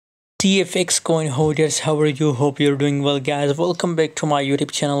CFX coin holders, how are you? Hope you're doing well, guys. Welcome back to my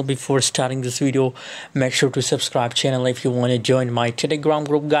YouTube channel. Before starting this video, make sure to subscribe channel. If you want to join my Telegram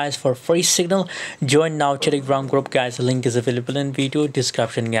group, guys, for free signal, join now Telegram group, guys. The link is available in video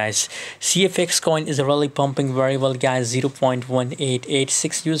description, guys. CFX coin is really pumping very well, guys.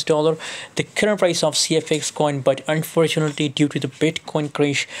 0.1886 US dollar the current price of CFX coin, but unfortunately due to the Bitcoin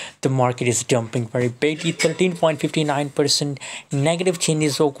crash, the market is dumping very badly. 13.59% negative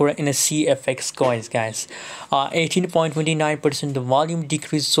changes occur in a CFX coins, guys. 18.29% the volume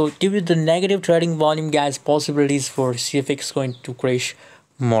decrease. So due to the negative trading volume, guys, possibilities for CFX coin to crash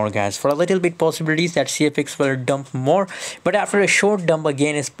more, guys. For a little bit possibilities that CFX will dump more, but after a short dump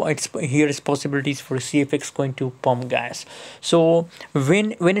again, here is possibilities for CFX coin to pump, guys. So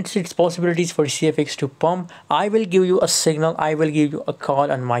when it's possibilities for CFX to pump, I will give you a signal, I will give you a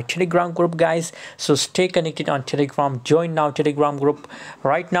call on my Telegram group, guys. So stay connected on Telegram. Join now Telegram group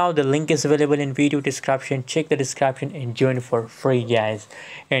right now. The link is available in video description. Check the description and join for free, guys,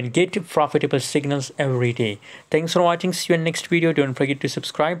 and get profitable signals every day. Thanks for watching. See you in next video. Don't forget to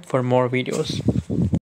subscribe for more videos.